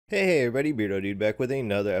Hey everybody, Beardo Dude back with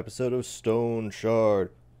another episode of Stoneshard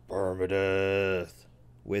Permadeath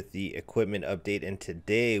with the equipment update, and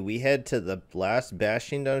today we head to the last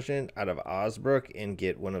Bastion dungeon out of Osbrook and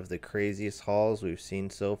get one of the craziest hauls we've seen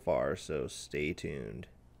so far, so stay tuned.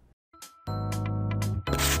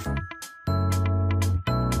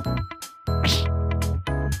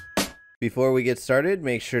 Before we get started,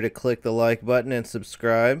 make sure to click the like button and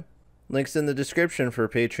subscribe. Links in the description for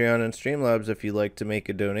Patreon and Streamlabs if you'd like to make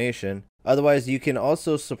a donation. Otherwise, you can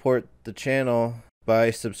also support the channel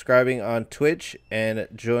by subscribing on Twitch and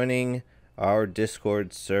joining our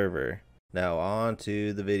Discord server. Now on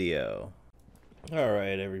to the video.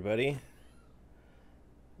 Alright everybody.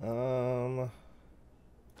 Oh,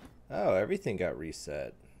 everything got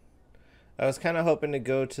reset. I was kind of hoping to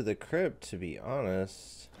go to the crypt, to be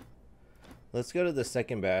honest. Let's go to the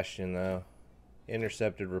second Bastion though.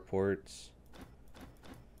 Intercepted reports.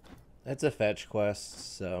 That's a fetch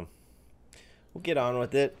quest, so we'll get on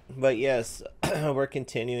with it. But yes, we're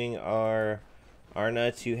continuing our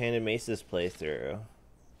Arna two-handed Mace's playthrough.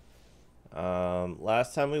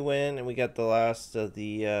 Last time we went and we got the last of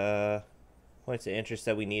the points of interest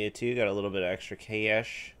that we needed to. Got a little bit of extra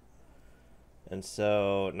cash. And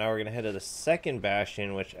so now we're going to head to the second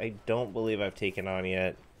Bastion, which I don't believe I've taken on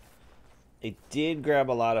yet. I did grab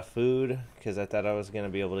a lot of food because I thought I was going to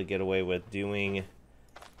be able to get away with doing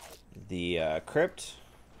the crypt,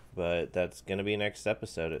 but that's going to be next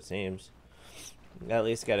episode, it seems. At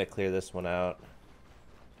least got to clear this one out.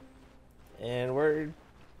 And we're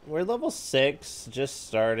level 6, just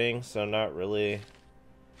starting, so not really.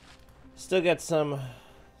 Still got some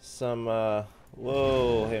whoa,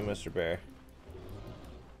 hey Mr. Bear.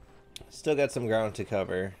 Still got some ground to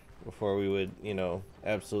cover before we would, you know,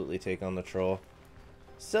 absolutely take on the troll.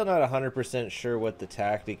 Still not 100% sure what the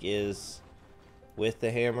tactic is with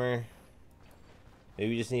the hammer.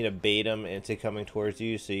 Maybe you just need to bait him into coming towards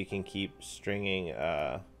you so you can keep stringing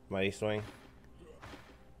Mighty Swing.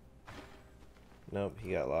 Nope,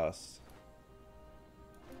 he got lost.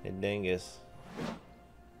 Hey dingus.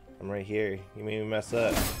 I'm right here. You made me mess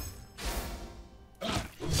up.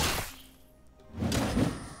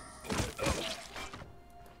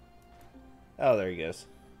 Oh, there he goes.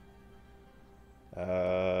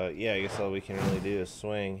 Yeah, I guess all we can really do is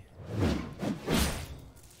swing.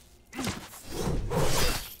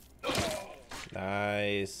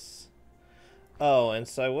 Nice. Oh, and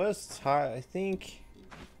so I think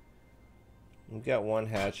we've got one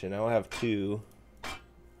hatchet. Now we'll have two.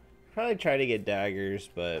 Probably try to get daggers,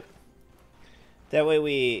 but that way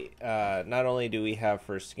we, not only do we have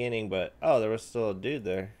for skinning, but, oh, there was still a dude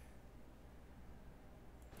there.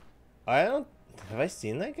 Have I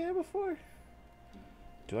seen that guy before?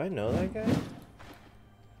 Do I know that guy?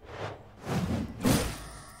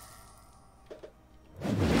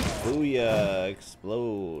 Booyah!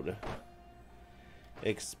 Explode.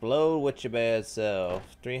 Explode with your bad self.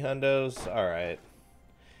 3 hundos? Alright.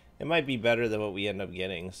 It might be better than what we end up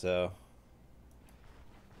getting, so.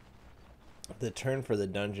 The turn for the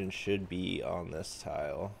dungeon should be on this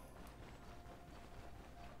tile.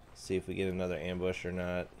 See if we get another ambush or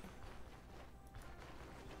not.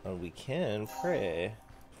 Oh, we can pray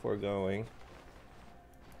before going.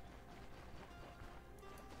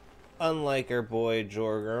 Unlike our boy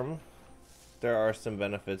Jorgrim, there are some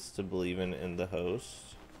benefits to believing in the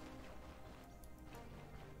host.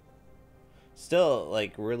 Still,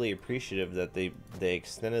 like, really appreciative that they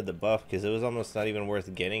extended the buff, because it was almost not even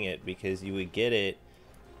worth getting it, because you would get it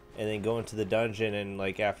and then go into the dungeon and,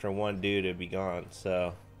 like, after one dude it'd be gone.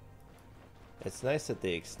 So it's nice that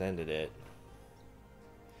they extended it.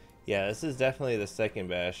 Yeah, this is definitely the second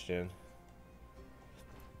Bastion.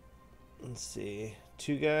 Let's see.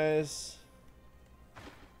 2 guys.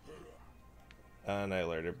 And I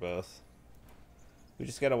alerted both. We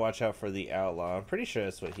just gotta watch out for the outlaw. I'm pretty sure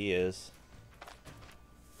that's what he is.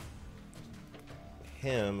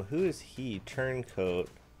 Him. Who is he? Turncoat.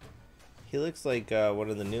 He looks like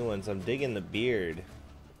one of the new ones. I'm digging the beard.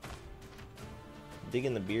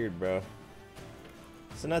 Digging the beard, bro.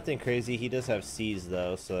 So nothing crazy. He does have C's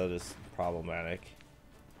though, so that is problematic.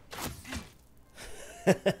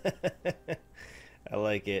 I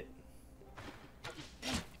like it.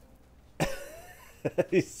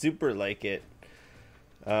 I super like it.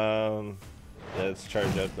 Yeah, let's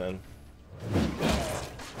charge up then.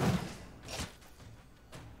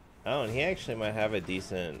 Oh, and he actually might have a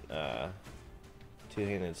decent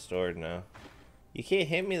two-handed sword now. You can't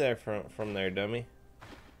hit me there from there, dummy.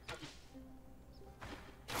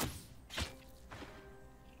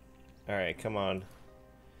 Alright, come on.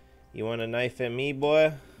 You want a knife at me,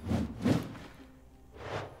 boy?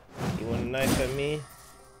 You want a knife at me?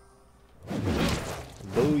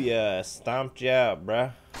 Booyah, stomped you out,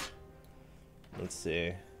 bruh. Let's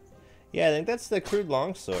see. Yeah, I think that's the crude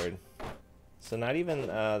longsword. So not even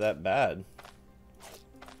that bad.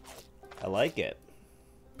 I like it.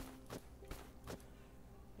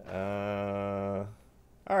 Alright,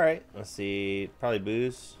 let's see. Probably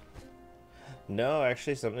booze. No,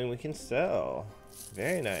 actually something we can sell.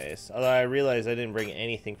 Very nice. Although I realized I didn't bring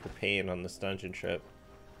anything for paying on this dungeon trip.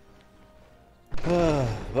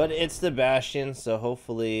 But it's the Bastion, so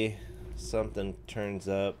hopefully something turns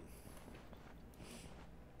up.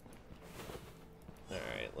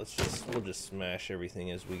 Alright, we'll just smash everything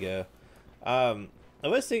as we go. I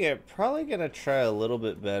was thinking I'm probably gonna try a little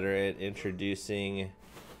bit better at introducing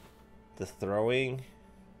the throwing.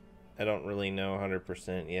 I don't really know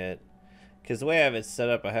 100% yet. Because the way I have it set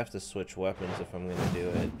up, I have to switch weapons if I'm gonna do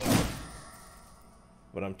it.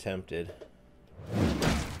 But I'm tempted.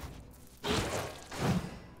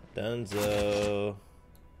 Dunzo.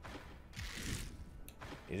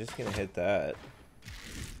 You're just gonna hit that.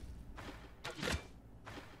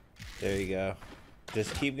 There you go.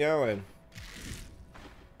 Just keep going.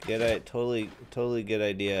 Totally good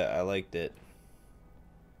idea. I liked it.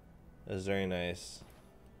 It was very nice.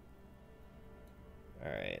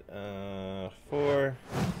 Alright, 4.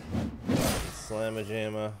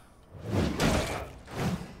 Slamma-jamma.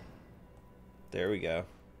 There we go.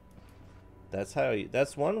 That's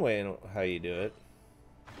one way in how you do it.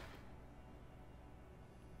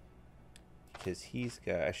 Because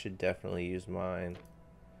I should definitely use mine.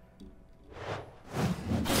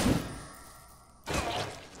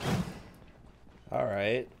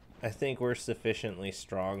 Alright. I think we're sufficiently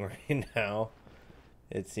strong right now.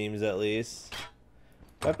 It seems, at least.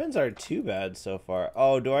 Weapons aren't too bad so far.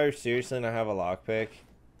 Oh, do I seriously not have a lockpick?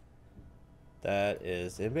 That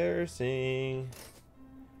is embarrassing.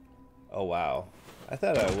 Oh, wow. I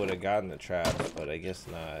thought I would have gotten the trap, but I guess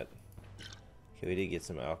not. Okay, we did get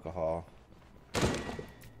some alcohol.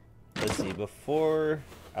 Let's see, before...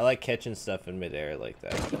 I like catching stuff in midair like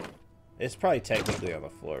that. It's probably technically on the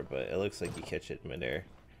floor, but it looks like you catch it in midair.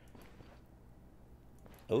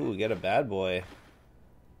 Oh, we got a bad boy.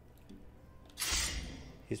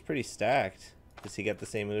 He's pretty stacked. Does he get the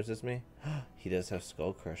same moves as me? He does have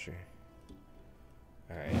Skull Crusher.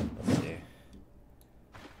 Alright, let's see.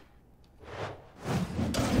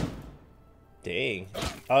 Dang.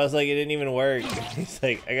 I was like, it didn't even work. He's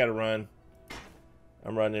like, I gotta run.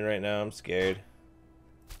 I'm running right now. I'm scared.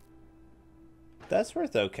 That's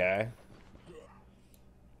worth okay.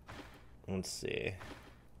 Let's see.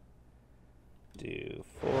 Do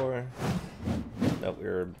 4. Nope, we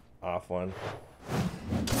were off one.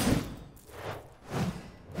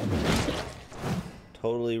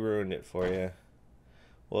 Totally ruined it for you.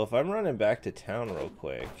 Well, if I'm running back to town real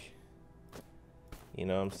quick, you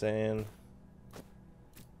know what I'm saying?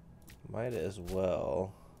 Might as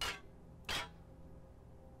well.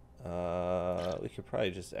 We could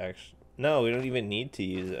probably just actually... No, we don't even need to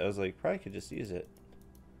use it. I was like, probably could just use it.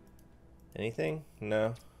 Anything?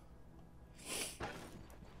 No.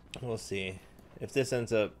 We'll see. If this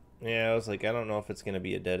ends up... Yeah, I was like, I don't know if it's going to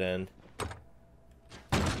be a dead end.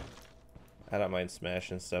 I don't mind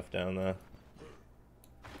smashing stuff down, though.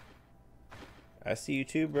 I see you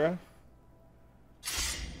too, bro.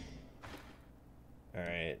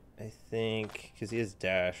 Alright, I think... Because he has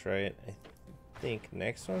dash, right? I think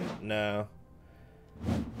next one? No.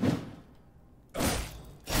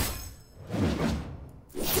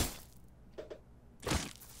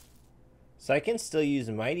 So I can still use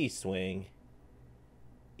Mighty Swing,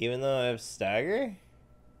 even though I have Stagger?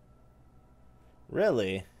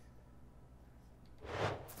 Really?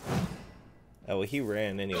 Oh, well, he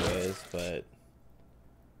ran anyways, but...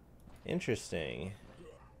 Interesting.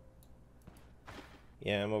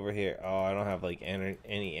 Yeah, I'm over here. Oh, I don't have, like,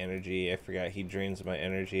 any energy. I forgot he drains my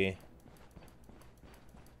energy.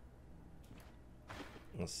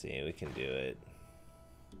 Let's see, we can do it.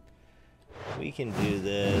 We can do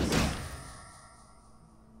this.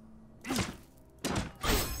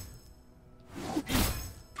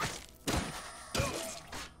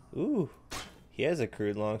 Ooh, he has a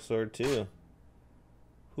crude longsword too.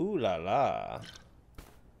 Ooh la la.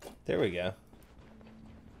 There we go.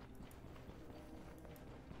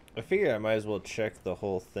 I figure I might as well check the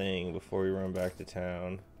whole thing before we run back to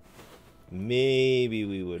town. Maybe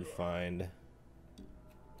we would find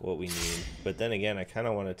what we need. But then again, I kind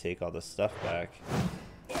of want to take all the stuff back.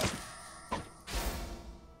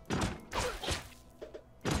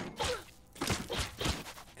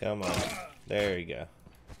 Come on. There you go.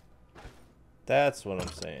 That's what I'm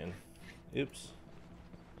saying. Oops.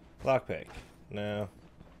 Lockpick. No.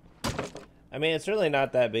 I mean, it's really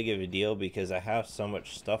not that big of a deal because I have so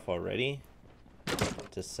much stuff already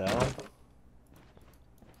to sell.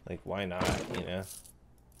 Like, why not, you know?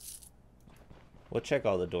 We'll check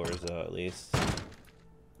all the doors, though, at least.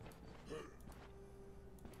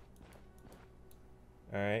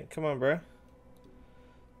 Alright, come on, bro.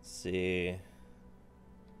 Let's see.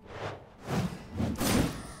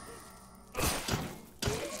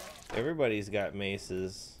 Everybody's got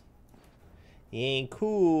maces. You ain't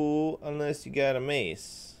cool unless you got a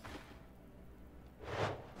mace.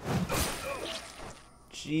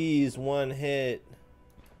 Jeez, one hit.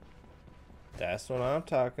 That's what I'm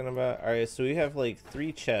talking about. Alright, so we have like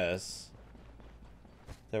 3 chests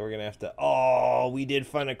that we're gonna have to... Oh, we did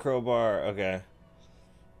find a crowbar. Okay.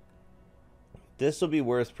 This will be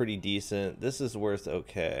worth pretty decent. This is worth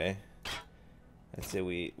okay. I'd say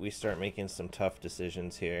we start making some tough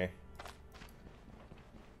decisions here.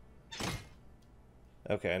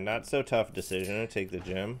 Okay, not so tough decision. I'll take the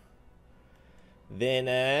gem.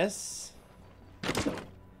 Venice.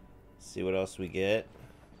 See what else we get.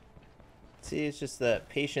 See, it's just that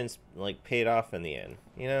patience like paid off in the end,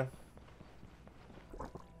 you know?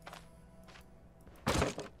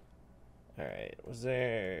 Alright, was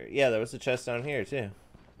there... Yeah, there was a chest down here, too.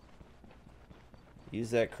 Use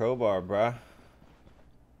that crowbar, bruh.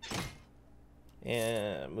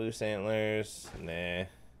 Yeah, moose antlers. Nah.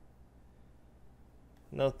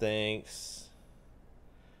 No thanks.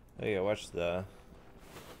 Oh yeah, watch the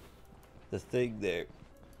thing there.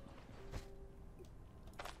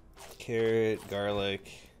 Carrot, garlic.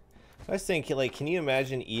 I was thinking, like, can you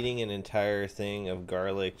imagine eating an entire thing of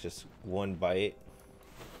garlic just one bite?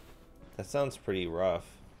 That sounds pretty rough.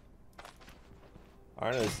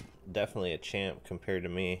 Arna's definitely a champ compared to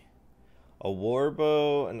me. A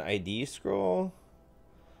warbow, an ID scroll?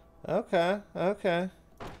 Okay, okay.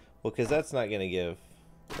 Well, because that's not going to give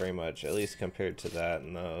very much, at least compared to that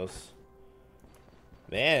and those.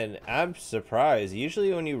 Man, I'm surprised.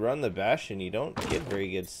 Usually when you run the Bastion, you don't get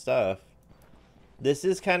very good stuff. This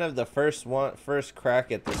is kind of the first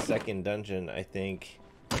crack at the second dungeon, I think.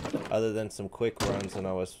 Other than some quick runs when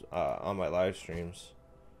I was on my live streams.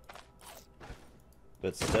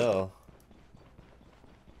 But still.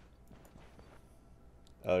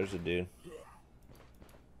 Oh, there's a dude.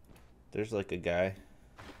 There's like a guy.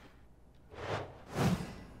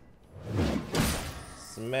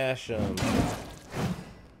 Smash him.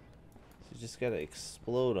 You just gotta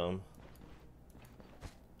explode them.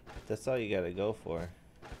 That's all you gotta go for.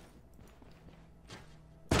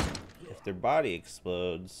 If their body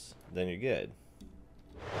explodes, then you're good.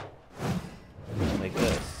 Like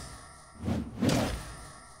this.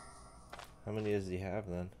 How many does he have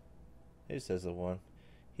then? He just has the one.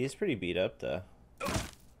 He's pretty beat up though.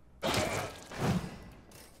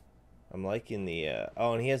 I'm liking the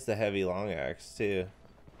oh, and he has the heavy long axe too.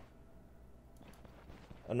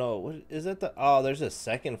 Oh no, what is that? Oh, there's a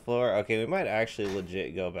second floor. Okay, we might actually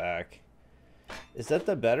legit go back. Is that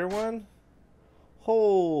the better one?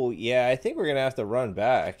 Oh yeah, I think we're gonna have to run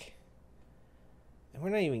back. And we're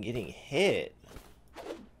not even getting hit.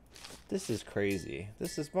 This is crazy.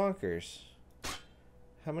 This is bonkers.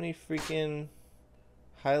 How many freaking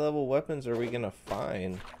high level weapons are we gonna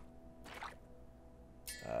find?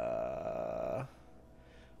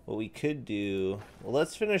 What we could do, well,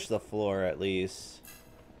 let's finish the floor at least,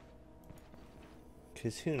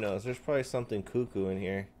 because who knows, there's probably something cuckoo in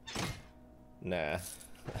here. Nah.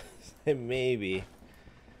 Maybe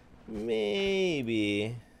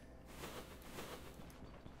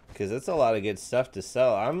because that's a lot of good stuff to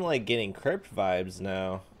sell. I'm like getting crypt vibes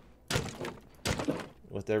now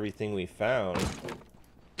with everything we found.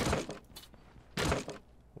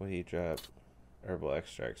 What do you drop? Herbal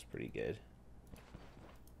extract's pretty good.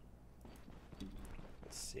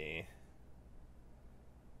 Let's see.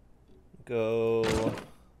 Go.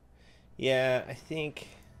 Yeah, I think.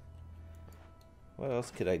 What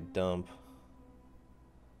else could I dump?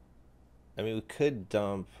 I mean, we could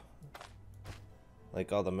dump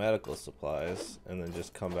like all the medical supplies and then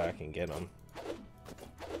just come back and get them.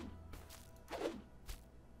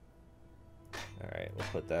 Alright, we'll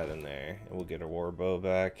put that in there and we'll get our warbow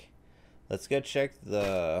back. Let's go check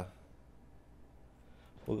the...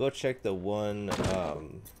 We'll go check the one,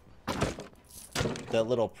 that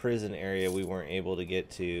little prison area we weren't able to get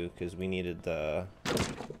to because we needed the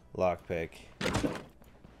lockpick.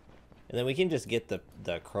 And then we can just get the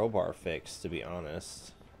crowbar fixed, to be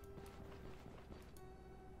honest.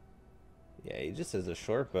 Yeah, he just has a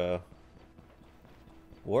short bow.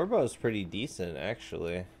 Warbow's pretty decent,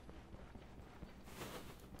 actually.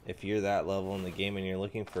 If you're that level in the game and you're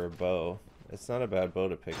looking for a bow, it's not a bad bow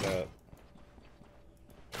to pick up.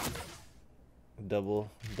 double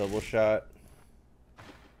shot.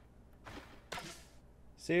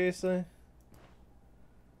 Seriously?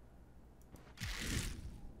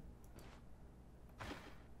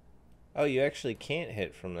 Oh, you actually can't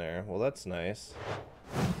hit from there. Well, that's nice.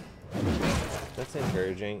 That's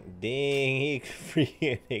encouraging. Dang, he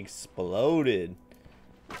freaking exploded.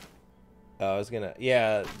 I was gonna,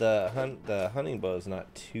 yeah, the hunting bow is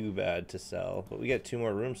not too bad to sell, but we got 2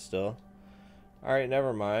 more rooms still. All right,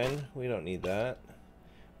 never mind. We don't need that.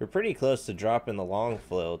 We're pretty close to dropping the long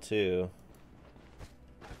flail too.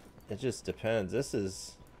 It just depends. This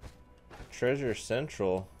is Treasure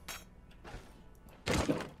Central.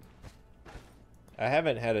 I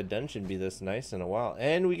haven't had a dungeon be this nice in a while,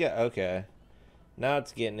 and we got okay. Now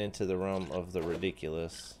it's getting into the realm of the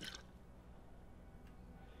ridiculous.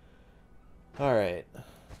 Alright.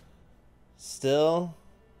 Still.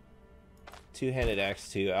 Two-handed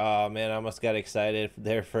axe 2. Oh man, I almost got excited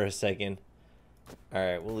there for a second.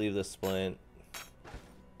 Alright, we'll leave the splint.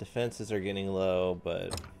 Defenses are getting low,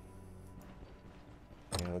 but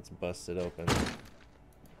yeah, let's bust it open.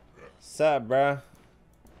 Sup, bruh?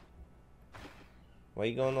 Why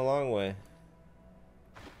you going the long way?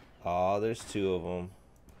 Oh, there's 2 of them.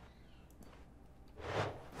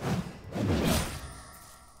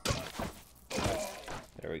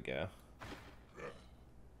 There we go.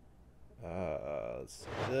 Let's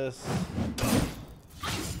do this.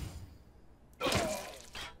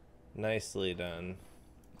 Nicely done.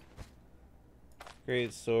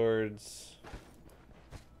 Great swords.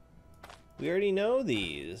 We already know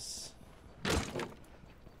these. Let's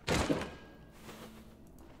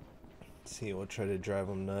see, we'll try to drive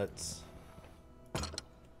them nuts.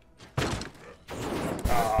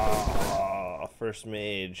 Oh, first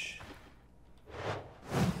mage.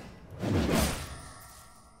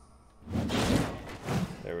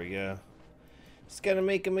 There we go. Just gotta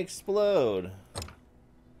make them explode.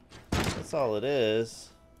 That's all it is.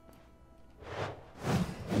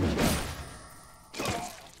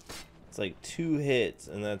 It's like 2 hits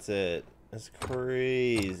and that's it. That's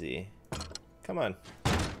crazy. Come on.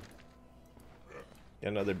 Got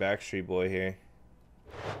another Backstreet Boy here.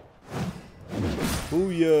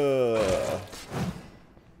 Booyah!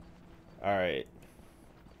 Alright.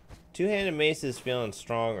 Two-handed mace is feeling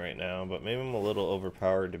strong right now, but maybe I'm a little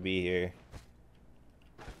overpowered to be here.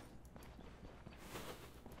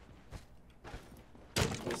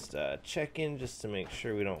 Just check in just to make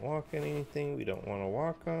sure we don't walk on anything we don't want to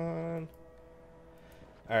walk on.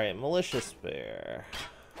 Alright, Malicious Spare.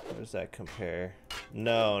 Where does that compare?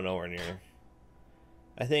 No, nowhere near.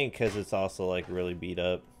 I think because it's also like really beat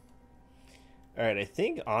up. Alright, I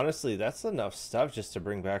think honestly that's enough stuff just to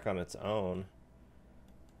bring back on its own.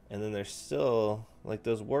 And then there's still, like,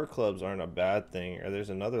 those war clubs aren't a bad thing. Or there's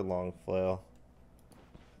another long flail.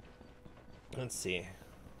 Let's see.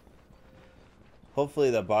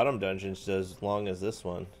 Hopefully the bottom dungeon's as long as this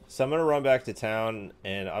one. So I'm going to run back to town,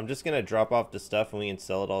 and I'm just going to drop off the stuff and we can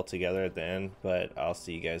sell it all together at the end. But I'll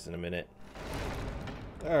see you guys in a minute.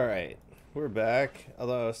 Alright, we're back.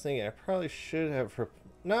 Although I was thinking I probably should have...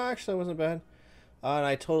 No, actually it wasn't bad. And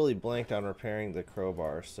I totally blanked on repairing the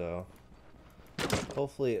crowbar, so...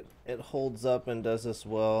 Hopefully it holds up and does this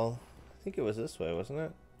well. I think it was this way, wasn't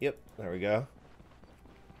it? Yep, there we go.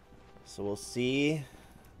 So we'll see.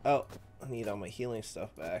 Oh, I need all my healing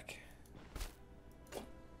stuff back.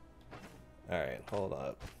 Alright, hold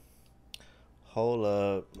up. Hold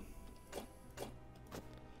up.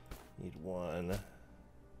 Need 1.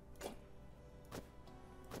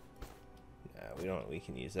 Nah, we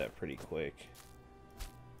can use that pretty quick.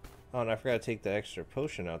 Oh, and I forgot to take the extra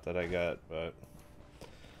potion out that I got, but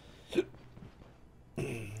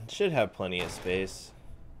should have plenty of space.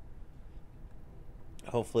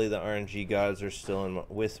 Hopefully the RNG gods are still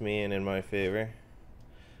with me and in my favor.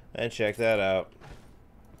 And check that out.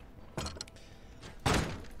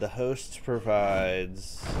 The host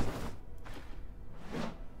provides.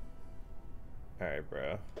 Alright,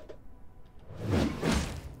 bro.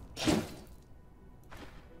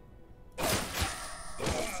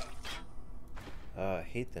 I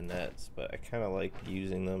hate the nets, but I kind of like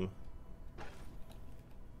using them.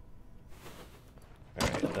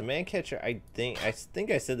 Alright, the man catcher, I think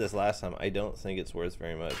I said this last time, I don't think it's worth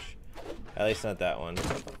very much. At least not that one.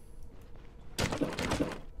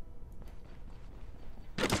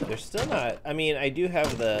 They're still not, I mean, I do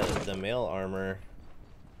have the mail armor.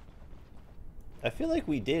 I feel like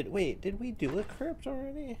we did, wait, did we do a crypt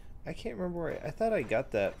already? I can't remember where, I thought I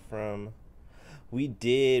got that from... We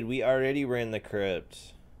did. We already ran the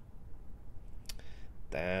crypt.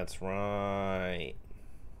 That's right.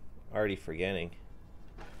 Already forgetting.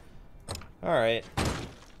 Alright.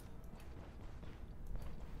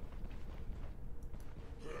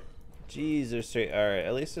 Jeez, they're straight. Alright,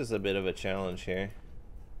 at least there's a bit of a challenge here.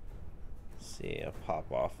 Let's see, I'll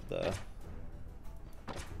pop off the...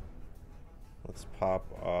 Let's pop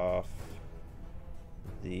off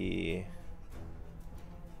the...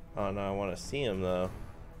 Oh no, I want to see him though.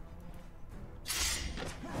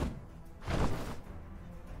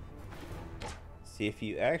 See, if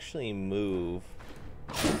you actually move,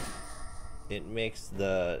 it makes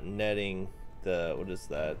the netting, the, what is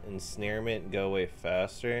that, ensnarement go away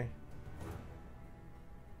faster.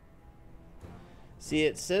 See,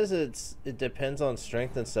 it says it depends on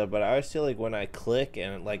strength and stuff, but I always feel like when I click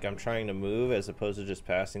and like I'm trying to move as opposed to just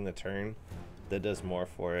passing the turn, that does more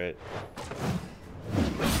for it.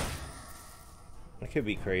 It could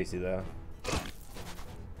be crazy though.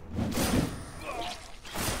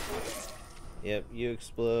 Yep, you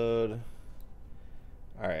explode.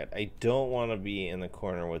 Alright, I don't want to be in the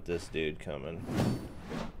corner with this dude coming.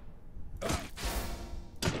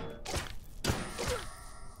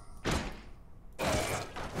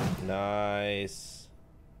 Nice.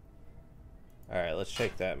 Alright, let's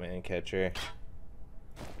check that man catcher.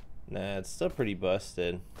 Nah, it's still pretty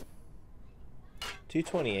busted.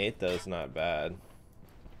 228 though is not bad.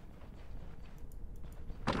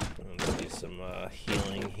 Let's do some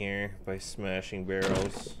healing here by smashing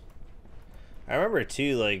barrels. I remember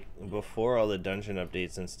too, like before all the dungeon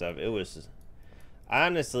updates and stuff, it was, I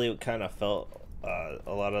honestly kind of felt a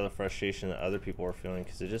lot of the frustration that other people were feeling,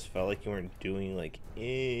 because it just felt like you weren't doing like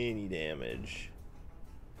any damage.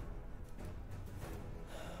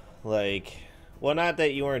 Like, well, not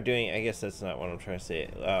that you weren't doing, I guess that's not what I'm trying to say.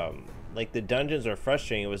 Like the dungeons are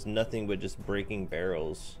frustrating, it was nothing but just breaking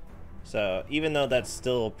barrels. So even though that's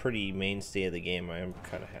still a pretty mainstay of the game, I am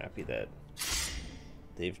kind of happy that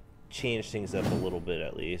they've changed things up a little bit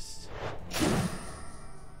at least.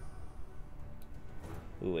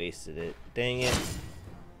 We wasted it. Dang it.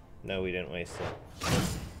 No, we didn't waste it.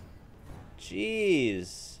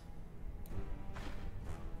 Jeez.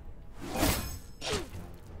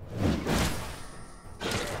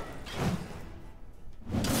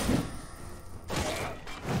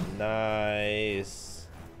 Nice.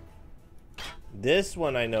 This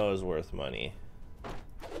one I know is worth money.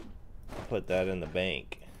 Put that in the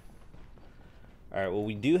bank. Alright, well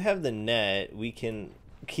we do have the net. We can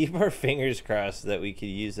keep our fingers crossed that we could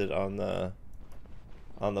use it on the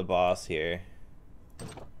boss here.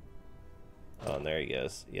 Oh, and there he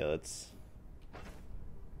goes. Yeah, let's...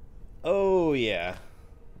 Oh, yeah.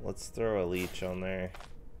 Let's throw a leech on there.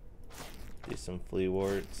 Do some flea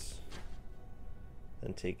warts.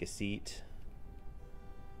 Then take a seat.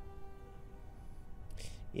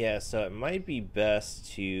 Yeah, so it might be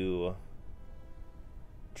best to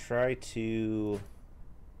try to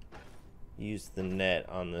use the net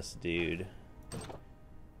on this dude.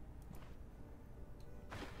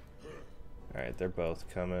 Alright, they're both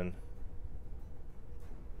coming.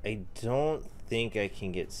 I don't think I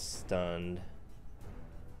can get stunned.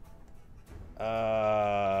 It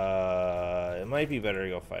might be better to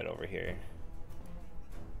go fight over here.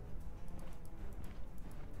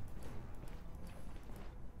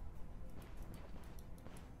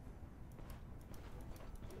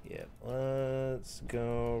 Yep, let's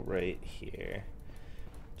go right here.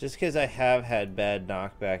 Just because I have had bad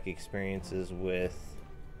knockback experiences with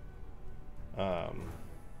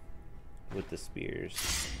the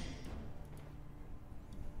spears.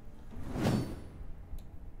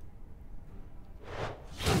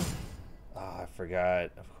 Oh, I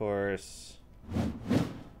forgot, of course.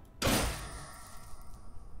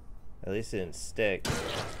 At least it didn't stick.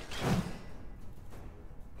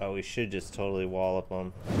 Oh, we should just totally wallop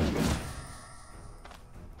them.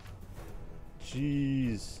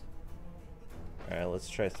 Jeez. Alright, let's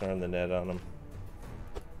try throwing the net on them.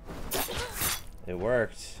 It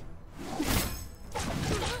worked.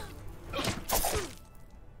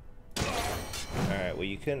 Alright, well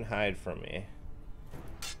you couldn't hide from me.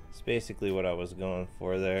 It's basically what I was going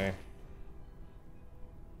for there.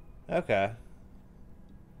 Okay.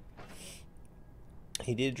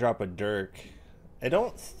 He did drop a dirk. I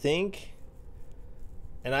don't think...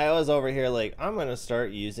 And I was over here like, I'm gonna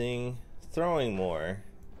start using throwing more.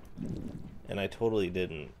 And I totally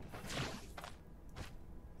didn't.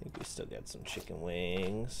 I think we still got some chicken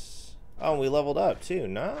wings. Oh, we leveled up too.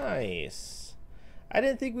 Nice. I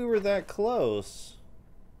didn't think we were that close.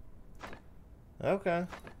 Okay.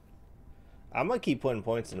 I'm gonna keep putting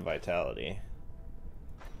points into vitality.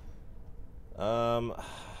 I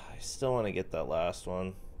still want to get that last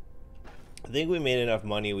one. I think we made enough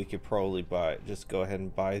money we could probably buy, just go ahead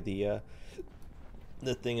and buy the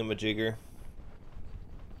thingamajigger.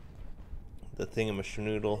 The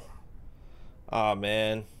thingamaschnoodle. Aw,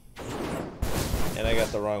 man. And I got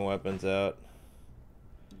the wrong weapons out.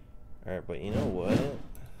 Alright, but you know what?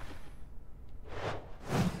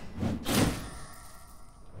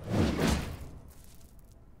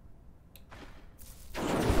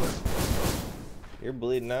 You're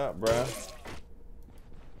bleeding out, bruh.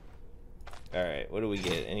 Alright, what do we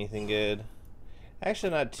get? Anything good?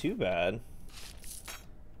 Actually, not too bad.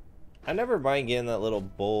 I never mind getting that little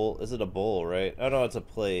bowl. Is it a bowl, right? Oh no, it's a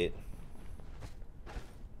plate.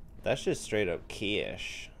 That's just straight up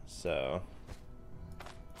cash. So,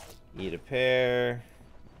 eat a pear.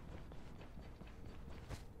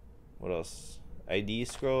 What else? ID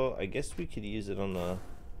scroll. I guess we could use it on the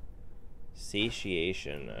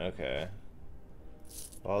satiation. Okay.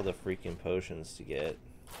 All the freaking potions to get.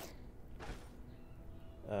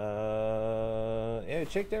 Yeah, I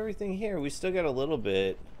checked everything here. We still got a little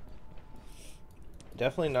bit.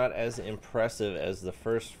 Definitely not as impressive as the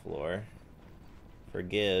first floor for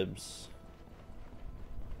Gibbs.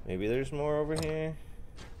 Maybe there's more over here.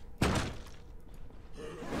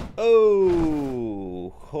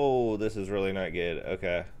 Oh, this is really not good.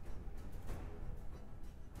 Okay.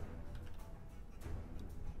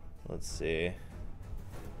 Let's see.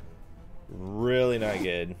 Really not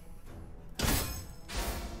good.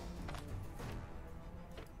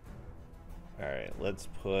 Alright, let's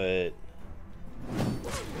put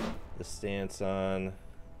the stance on.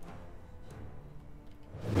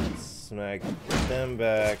 Smack them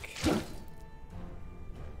back.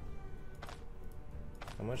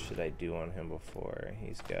 How much did I do on him before?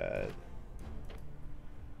 He's got...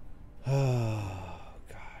 Oh,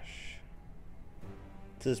 gosh.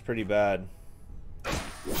 This is pretty bad.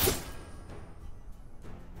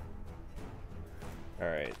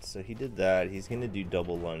 Alright, so he did that. He's gonna do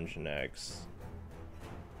double lunge next.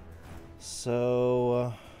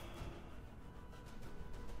 So...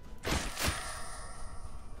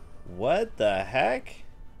 what the heck?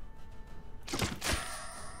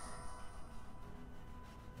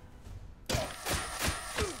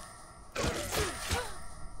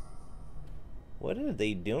 What are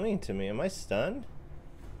they doing to me? Am I stunned?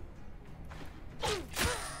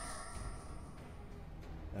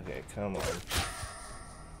 Okay, come on.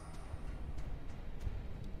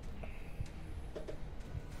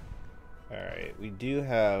 Alright, we do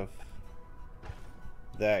have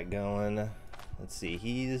that going. Let's see,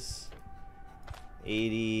 he's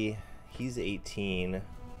 80, he's 18.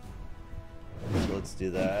 So let's do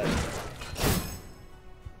that.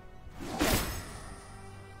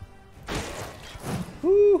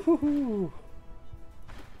 Woo-hoo-hoo.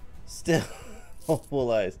 Still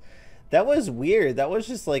immobilized. That was weird. That was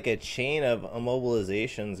just like a chain of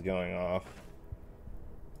immobilizations going off.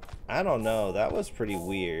 I don't know. That was pretty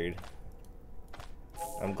weird.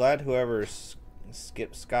 I'm glad whoever's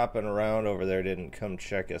scopping around over there didn't come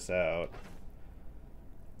check us out.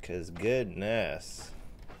 Cause goodness.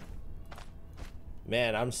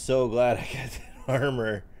 Man, I'm so glad I got that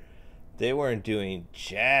armor. They weren't doing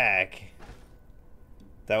jack.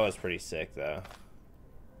 That was pretty sick though.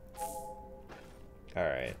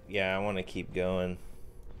 Alright, yeah, I want to keep going.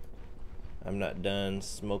 I'm not done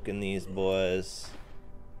smoking these boys.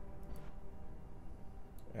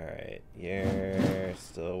 Alright, yeah,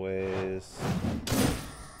 still ways.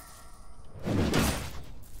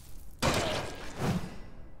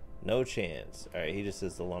 No chance. Alright, he just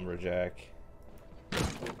is the lumberjack.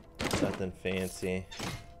 Nothing fancy.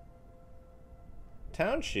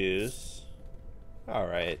 Town shoes.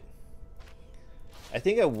 Alright. I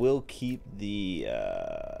think I will keep the,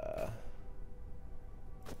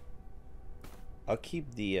 I'll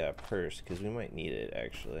keep the purse, because we might need it,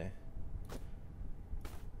 actually.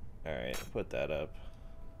 Alright, put that up.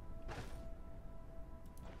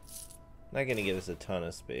 Not gonna give us a ton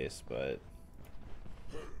of space, but...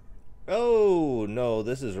 Oh, no,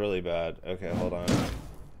 this is really bad. Okay, hold on.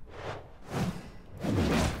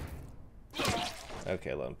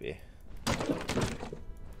 Okay, Lumpy.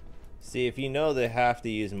 See, if you know they have to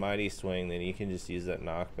use Mighty Swing, then you can just use that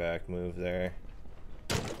knockback move there.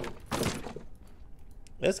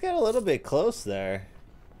 Let's get a little bit close there.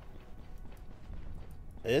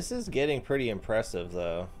 This is getting pretty impressive,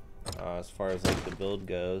 though, as far as like the build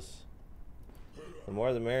goes. The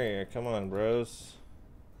more the merrier. Come on, bros.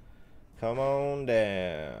 Come on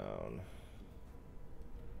down.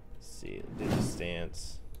 Let's see, do the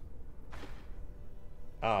stance.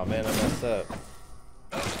 Oh man, I messed up.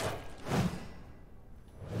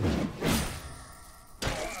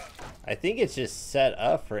 I think it's just set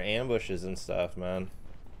up for ambushes and stuff, man.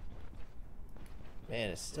 Man,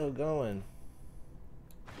 it's still going.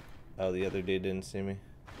 Oh, the other dude didn't see me.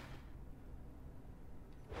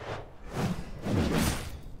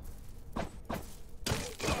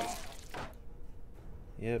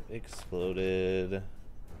 Yep, exploded.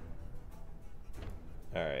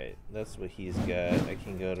 Alright, that's what he's got. I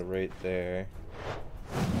can go to right there.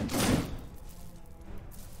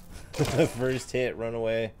 First hit, run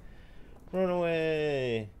away. Run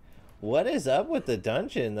away. What is up with the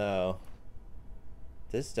dungeon, though?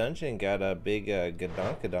 This dungeon got a big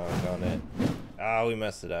gadonkadonk on it. Ah, we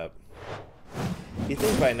messed it up. You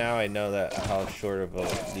think by now I know that how short of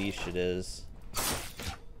a leash it is.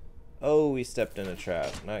 Oh, we stepped in a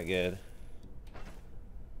trap. Not good.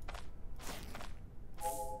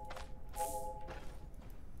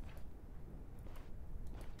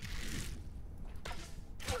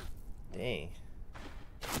 Dang.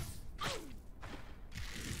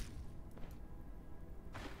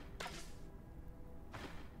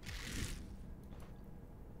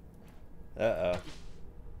 Uh-oh.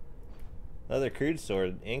 Another crude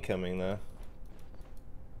sword incoming, though.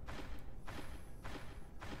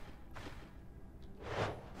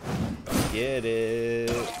 Get it.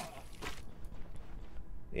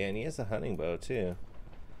 Yeah, and he has a hunting bow, too.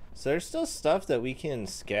 So there's still stuff that we can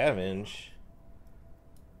scavenge.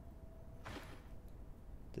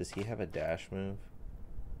 Does he have a dash move?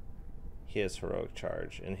 He has heroic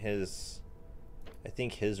charge, and his... I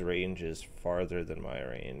think his range is farther than my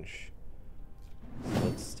range. So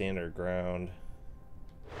let's stand our ground.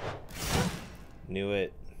 Knew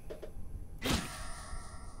it.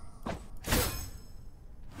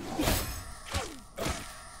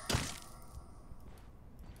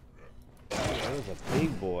 That was a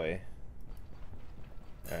big boy.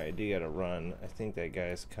 Alright, I do gotta run. I think that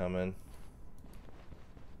guy's coming.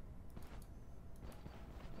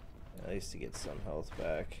 At least to get some health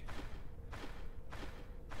back.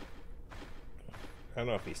 I don't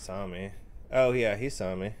know if he saw me. Oh yeah, he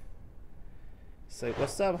saw me. He's like,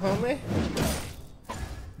 what's up, homie?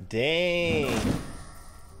 Dang.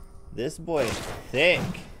 This boy's thick.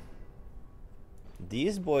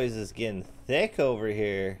 These boys is getting thick over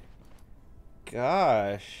here.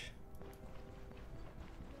 Gosh.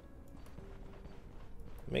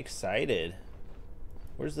 I'm excited.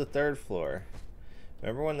 Where's the third floor?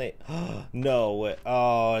 Remember when they... No way.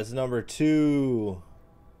 Oh, it's number 2.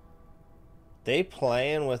 They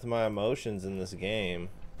playing with my emotions in this game.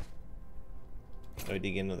 Oh, we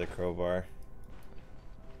did get another crowbar.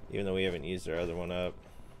 Even though we haven't used our other one up.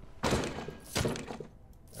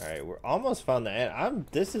 Alright, we're almost found the end.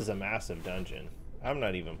 This is a massive dungeon. I'm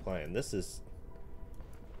not even playing. This is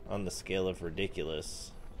on the scale of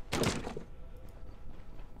ridiculous.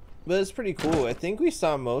 But it's pretty cool. I think we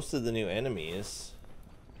saw most of the new enemies.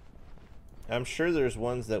 I'm sure there's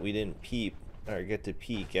ones that we didn't peep or get to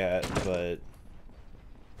peek at, but...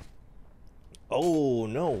 Oh,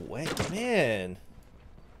 no way, man.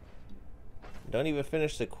 Don't even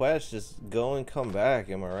finish the quest, just go and come back,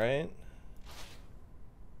 am I right?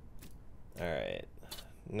 Alright.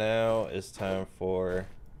 Now it's time for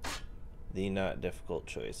the not difficult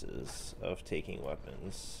choices of taking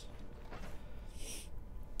weapons.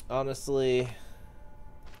 Honestly,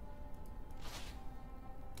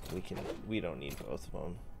 we don't need both of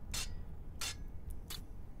them.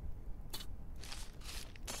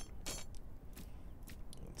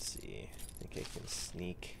 Let's see. I think I can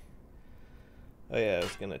sneak. Oh yeah, I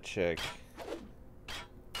was gonna check.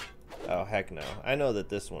 Oh heck no. I know that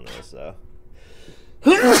this one is though.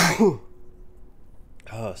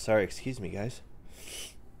 Oh, sorry, excuse me guys.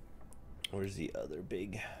 Where's the other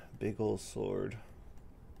big old sword?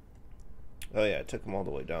 Oh yeah, I took them all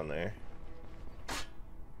the way down there.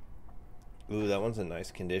 Ooh, that one's in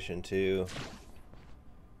nice condition too.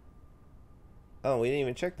 Oh, we didn't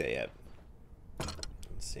even check that yet.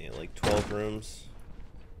 Let's see, like 12 rooms.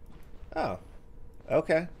 Oh,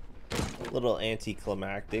 okay. A little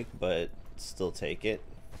anticlimactic, but still take it.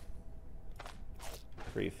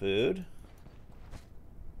 Free food.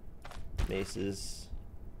 Maces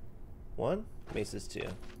 1, Maces 2.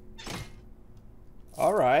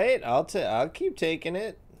 All right, I'll keep taking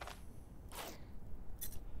it.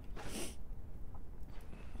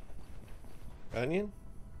 Onion,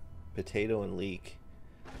 potato, and leek.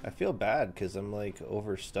 I feel bad because I'm like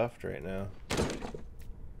overstuffed right now.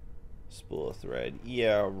 Spool of thread.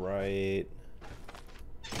 Yeah, right.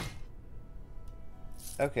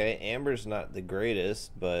 Okay, amber's not the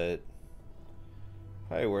greatest, but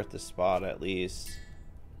probably worth the spot at least.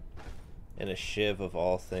 And a shiv of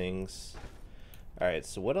all things. Alright,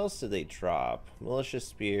 so what else did they drop? Militia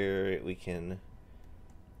spear, we can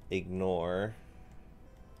ignore.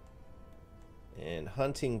 And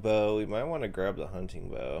hunting bow, we might want to grab the hunting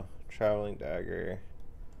bow. Traveling dagger.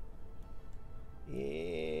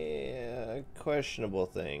 Yeah, questionable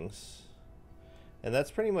things. And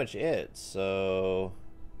that's pretty much it, so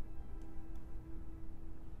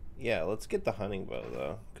Yeah, let's get the hunting bow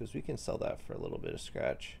though, because we can sell that for a little bit of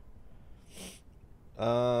scratch.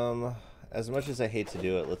 As much as I hate to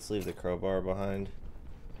do it, let's leave the crowbar behind.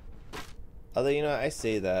 Although, you know, I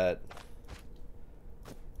say that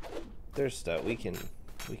there's stuff we can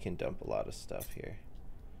dump a lot of stuff here.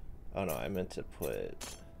 Oh no, I meant to put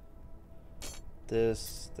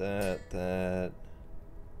this, that.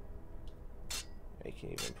 I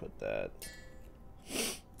can even put that.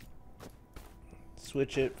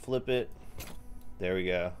 Switch it, flip it. There we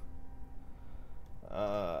go.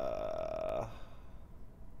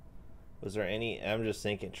 Was there any? I'm just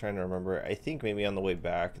thinking, trying to remember. I think maybe on the way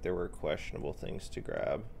back there were questionable things to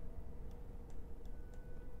grab.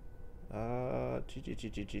 Nope.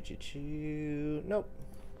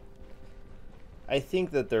 I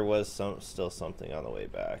think that there was still something on the way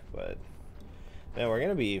back, but man, we're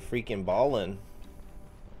gonna be freaking balling.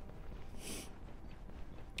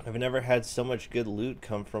 I've never had so much good loot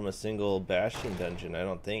come from a single Bastion dungeon. I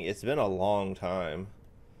don't think it's been a long time.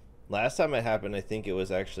 Last time it happened, I think it was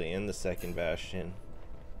actually in the second Bastion.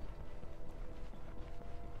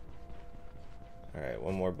 Alright,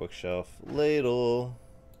 one more bookshelf. Ladle.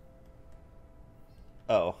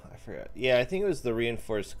 Oh, I forgot. Yeah, I think it was the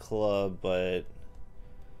reinforced club, but...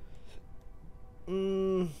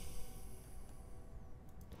 let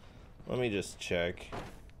me just check.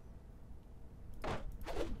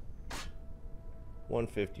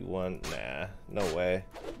 151. Nah, no way.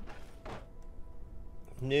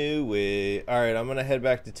 No way. Alright, I'm gonna head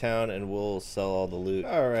back to town and we'll sell all the loot.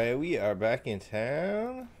 Alright, we are back in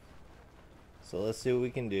town. So let's see what we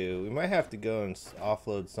can do. We might have to go and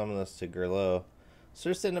offload some of this to Gerlo. So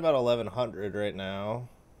we're sitting about 1100 right now.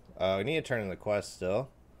 We need to turn in the quest still.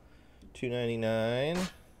 299.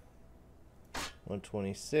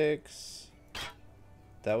 126.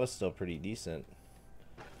 That was still pretty decent.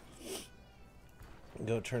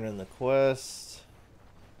 Go turn in the quest.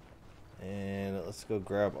 And let's go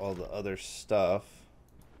grab all the other stuff.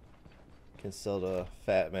 Can sell the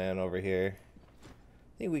fat man over here. I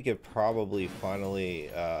think we could probably finally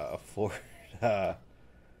afford.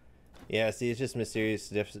 Yeah, see, it's just mysterious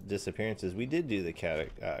disappearances. We did do the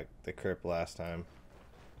crypt last time.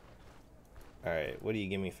 All right, what do you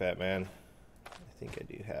give me, fat man? I think I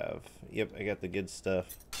do have. Yep, I got the good stuff.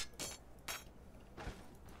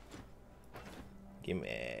 Give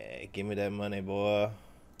me that money, boy.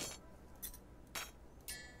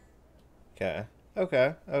 Okay.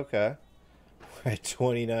 We're at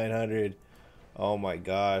 2,900. Oh my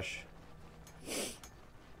gosh.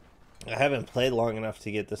 I haven't played long enough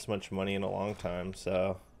to get this much money in a long time,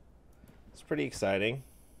 so it's pretty exciting.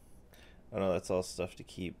 Oh no, that's all stuff to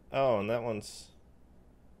keep. Oh, and that one's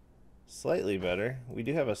slightly better. We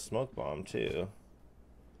do have a smoke bomb too.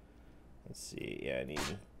 Let's see. Yeah, I need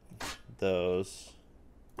those.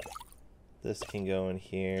 This can go in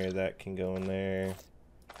here. That can go in there.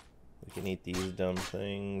 We can eat these dumb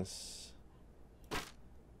things. Let's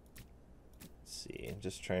see. I'm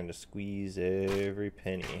just trying to squeeze every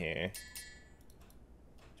penny here.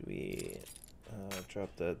 Do we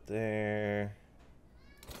drop that there?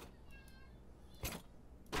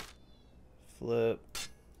 Flip.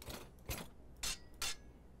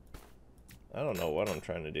 I don't know what I'm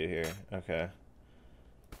trying to do here. Okay.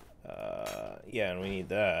 Yeah, and we need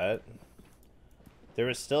that. There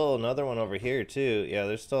was still another one over here too. Yeah,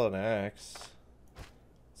 there's still an axe.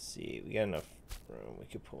 Let's see, we got enough room. We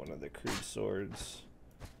could put one of the crude swords.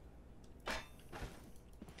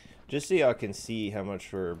 Just so y'all can see how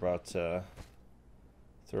much we're about to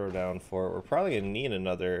throw down for it. We're probably gonna need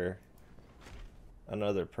another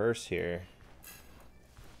purse here.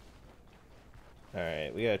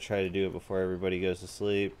 Alright, we gotta try to do it before everybody goes to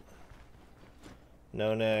sleep.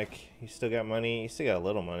 No neck. You still got money? You still got a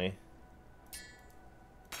little money.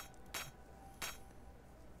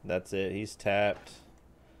 That's it. He's tapped.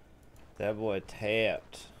 That boy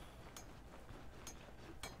tapped.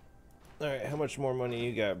 Alright, how much more money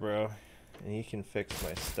you got, bro? And you can fix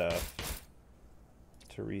my stuff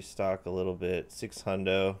to restock a little bit.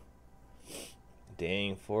 600.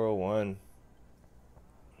 Dang, 401.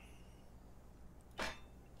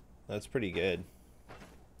 That's pretty good.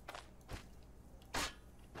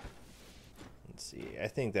 Let's see. I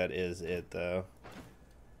think that is it, though.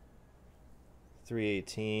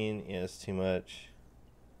 318. Yeah, it's too much.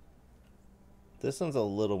 This one's a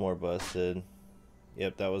little more busted.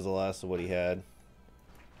 Yep, that was the last of what he had.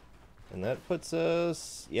 And that puts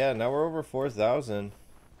us... Yeah, now we're over 4,000.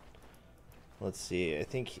 Let's see. I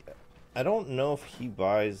think... I don't know if he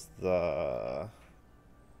buys the...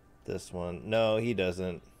 This one. No, he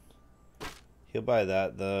doesn't. He'll buy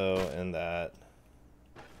that, though, and that.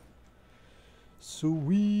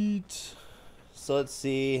 Sweet. So let's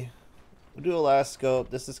see. We'll do a last scope.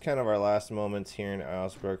 This is kind of our last moments here in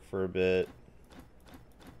Ausbrook for a bit.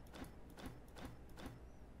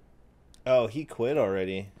 Oh, he quit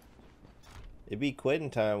already. It'd be quitting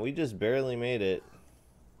time. We just barely made it.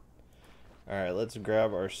 Alright, let's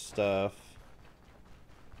grab our stuff.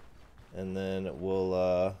 And then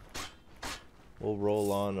we'll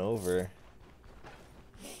roll on over.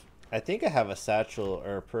 I think I have a satchel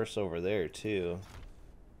or a purse over there too.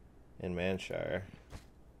 In Mannshire.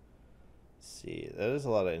 Let's see, that is a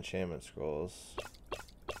lot of enchantment scrolls.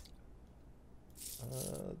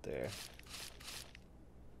 There.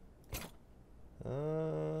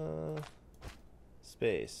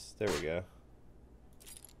 Space. There we go.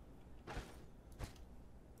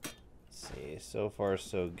 Let's see. So far,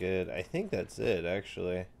 so good. I think that's it,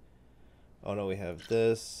 actually. Oh no, we have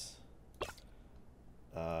this.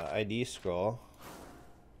 ID scroll.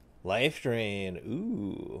 Life drain.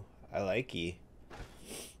 Ooh, I likey.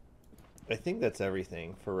 I think that's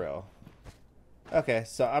everything for real. Okay,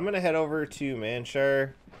 so I'm gonna head over to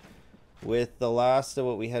Mannshire with the last of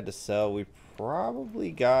what we had to sell. We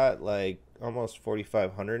probably got like almost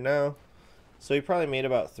 4,500 now, so we probably made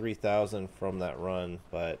about 3,000 from that run.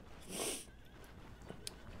 But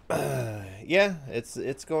yeah,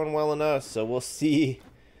 it's going well enough. So we'll see.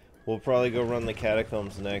 We'll probably go run the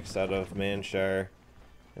catacombs next out of Mannshire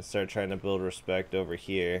and start trying to build respect over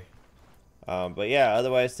here. But yeah,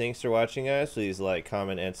 otherwise, thanks for watching, guys. Please like,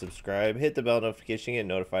 comment, and subscribe. Hit the bell notification to get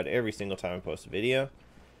notified every single time I post a video.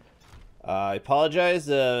 I apologize,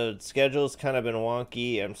 the schedule's kind of been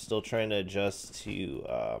wonky. I'm still trying to adjust to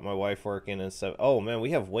my wife working and stuff. Oh man,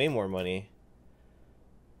 we have way more money.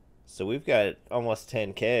 So we've got almost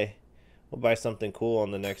 10K. We'll buy something cool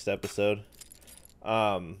on the next episode.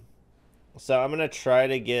 So I'm gonna try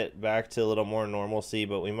to get back to a little more normalcy,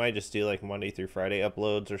 but we might just do like Monday through Friday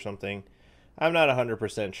uploads or something. I'm not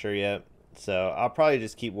 100% sure yet, so I'll probably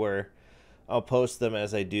just keep where I'll post them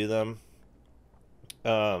as I do them.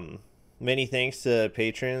 Many thanks to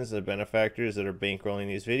patrons and benefactors that are bankrolling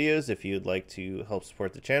these videos. If you'd like to help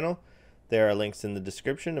support the channel, there are links in the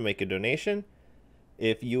description to make a donation.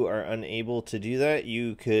 If you are unable to do that,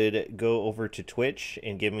 you could go over to Twitch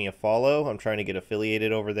and give me a follow. I'm trying to get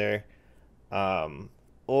affiliated over there.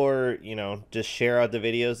 Or, you know, just share out the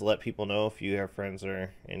videos. Let people know if you have friends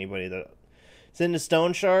or anybody that's into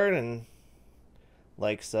Stoneshard and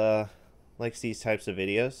likes these types of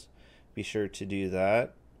videos. Be sure to do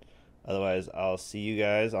that. Otherwise, I'll see you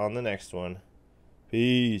guys on the next one.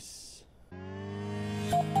 Peace.